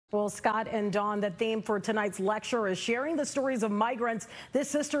Well, Scott and Dawn, the theme for tonight's lecture is sharing the stories of migrants. This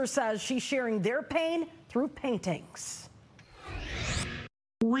sister says she's sharing their pain through paintings.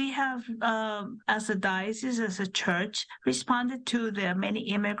 We have, as a diocese, as a church, responded to the many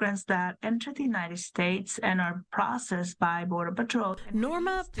immigrants that enter the United States and are processed by Border Patrol.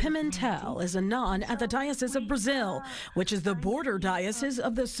 Norma Pimentel is a nun at the Diocese of Brazil, which is the border diocese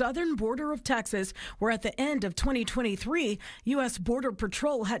of the southern border of Texas, where at the end of 2023, U.S. Border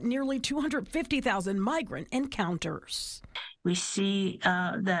Patrol had nearly 250,000 migrant encounters. We see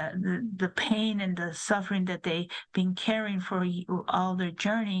the pain and the suffering that they've been carrying for all their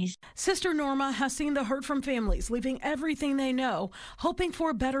journeys. Sister Norma has seen the hurt from families leaving everything they know, hoping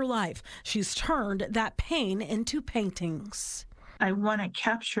for a better life. She's turned that pain into paintings. I want to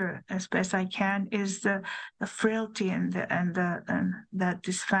capture as best I can is the frailty and that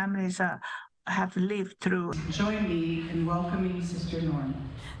these families have lived through. Join me in welcoming Sister Norma.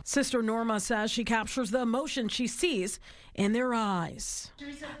 Sister Norma says she captures the emotion she sees in their eyes.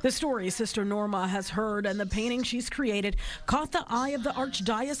 The story Sister Norma has heard and the painting she's created caught the eye of the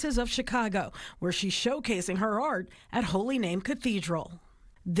Archdiocese of Chicago, where she's showcasing her art at Holy Name Cathedral.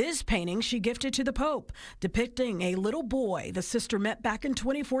 This painting she gifted to the Pope, depicting a little boy the sister met back in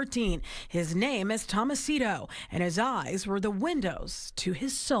 2014. His name is Tomasito, and his eyes were the windows to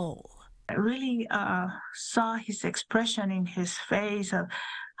his soul. I really saw his expression in his face of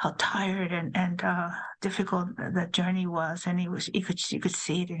how tired and difficult the journey was, and you could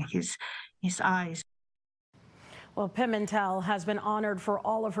see it in his eyes. Well, Pimentel has been honored for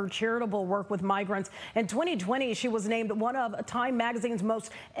all of her charitable work with migrants. In 2020, she was named one of Time magazine's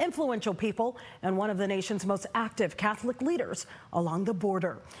most influential people and one of the nation's most active Catholic leaders along the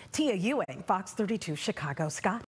border. Tia Ewing, Fox 32, Chicago. Scott.